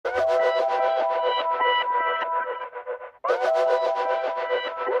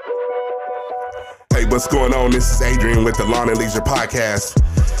what's going on? This is Adrian with the Lawn and Leisure Podcast.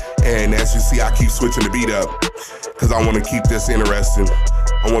 And as you see, I keep switching the beat up because I want to keep this interesting.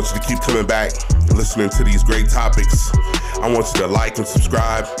 I want you to keep coming back and listening to these great topics. I want you to like and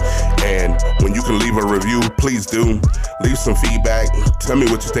subscribe. And when you can leave a review, please do. Leave some feedback. Tell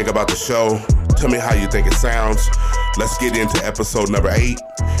me what you think about the show. Tell me how you think it sounds. Let's get into episode number 8.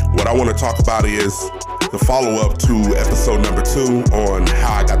 What I want to talk about is the follow-up to episode number 2 on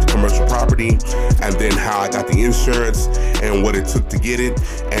how I got the commercial property and then how I got the insurance and what it took to get it.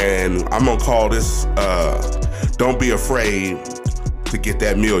 And I'm going to call this, Don't Be Afraid to Get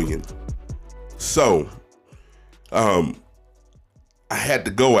That Million. So, I had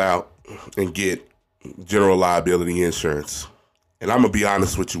to go out and get general liability insurance. And I'm going to be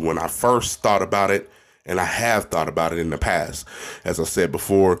honest with you, when I first thought about it, and I have thought about it in the past, as I said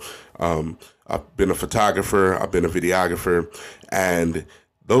before, I've been a photographer, I've been a videographer, and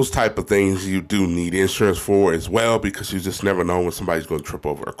those type of things you do need insurance for as well, because you just never know when somebody's going to trip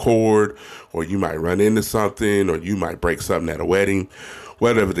over a cord, or you might run into something, or you might break something at a wedding,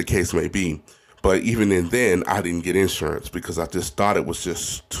 whatever the case may be. But even in then, I didn't get insurance because I just thought it was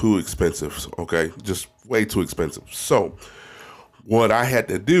just too expensive, okay? Just way too expensive. So what I had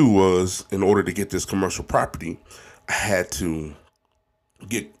to do was, in order to get this commercial property, I had to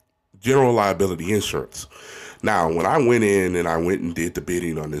get general liability insurance. Now, when I went in and I went and did the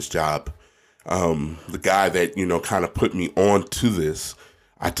bidding on this job, the guy that, kind of put me on to this,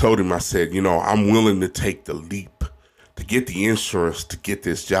 I told him, I said, I'm willing to take the leap to get the insurance to get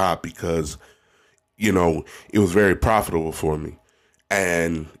this job because, it was very profitable for me.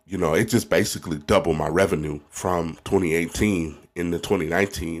 And, it just basically doubled my revenue from 2018 into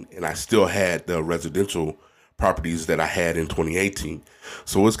 2019. And I still had the residential properties that I had in 2018.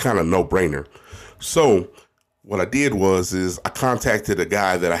 So it's kind of no brainer. So what I did is I contacted a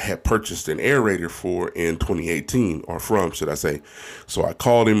guy that I had purchased an aerator for in 2018, or from, should I say. So I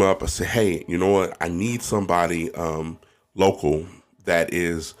called him up. I said, hey, you know what? I need somebody local that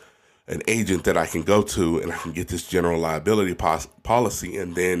is an agent that I can go to and I can get this general liability policy.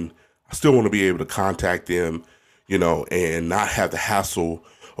 And then I still want to be able to contact them, and not have the hassle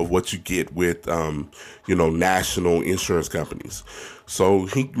of what you get with, national insurance companies. So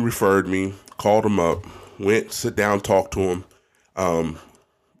he referred me, called him up, went, sit down, talked to him.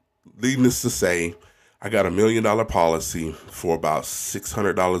 Needless to say, I got $1 million policy for about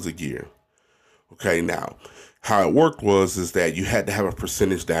 $600 a year. Okay, now, how it worked is that you had to have a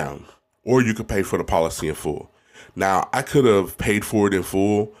percentage down, or you could pay for the policy in full. Now, I could have paid for it in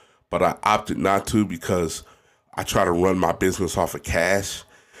full, but I opted not to because I try to run my business off of cash.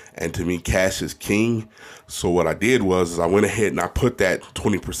 And to me, cash is king. So what I did was I went ahead and I put that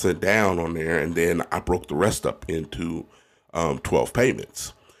 20% down on there, and then I broke the rest up into 12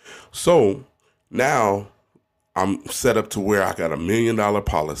 payments. So now I'm set up to where I got $1 million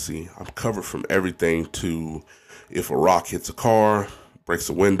policy. I'm covered from everything to if a rock hits a car, breaks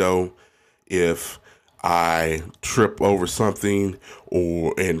a window, if I trip over something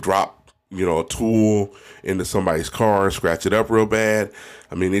and drop a tool into somebody's car, scratch it up real bad.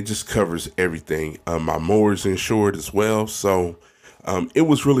 I mean, it just covers everything. My mower's insured as well. So it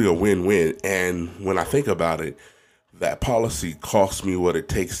was really a win-win. And when I think about it, that policy costs me what it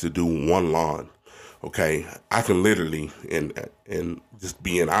takes to do one lawn. Okay, I can literally, and just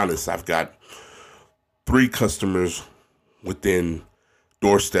being honest, I've got 3 customers within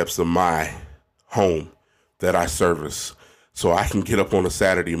doorsteps of my home that I service. So I can get up on a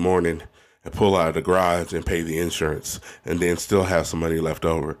Saturday morning and pull out of the garage and pay the insurance and then still have some money left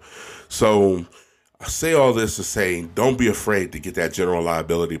over. So I say all this to say, don't be afraid to get that general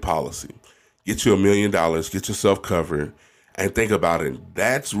liability policy. Get you $1 million, get yourself covered, and think about it.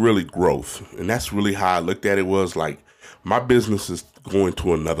 That's really growth. And that's really how I looked at it, was like my business is going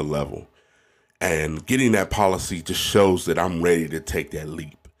to another level. And getting that policy just shows that I'm ready to take that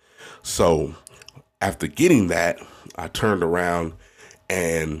leap. So after getting that, I turned around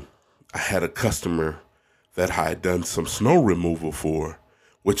and I had a customer that I had done some snow removal for,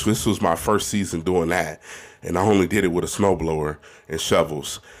 which this was my first season doing that. And I only did it with a snowblower and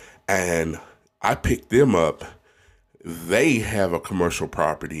shovels. And I picked them up. They have a commercial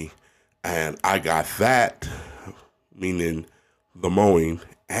property, and I got that, meaning the mowing,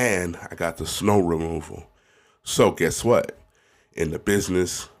 and I got the snow removal. So guess what? In the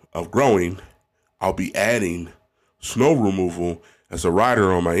business of growing, I'll be adding snow removal as a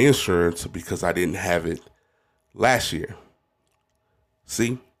rider on my insurance because I didn't have it last year.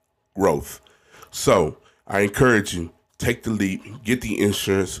 See? Growth. So I encourage you, take the leap, get the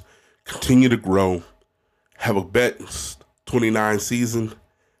insurance, continue to grow, have a best 29 season,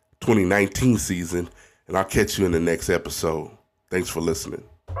 2019 season, and I'll catch you in the next episode. Thanks for listening.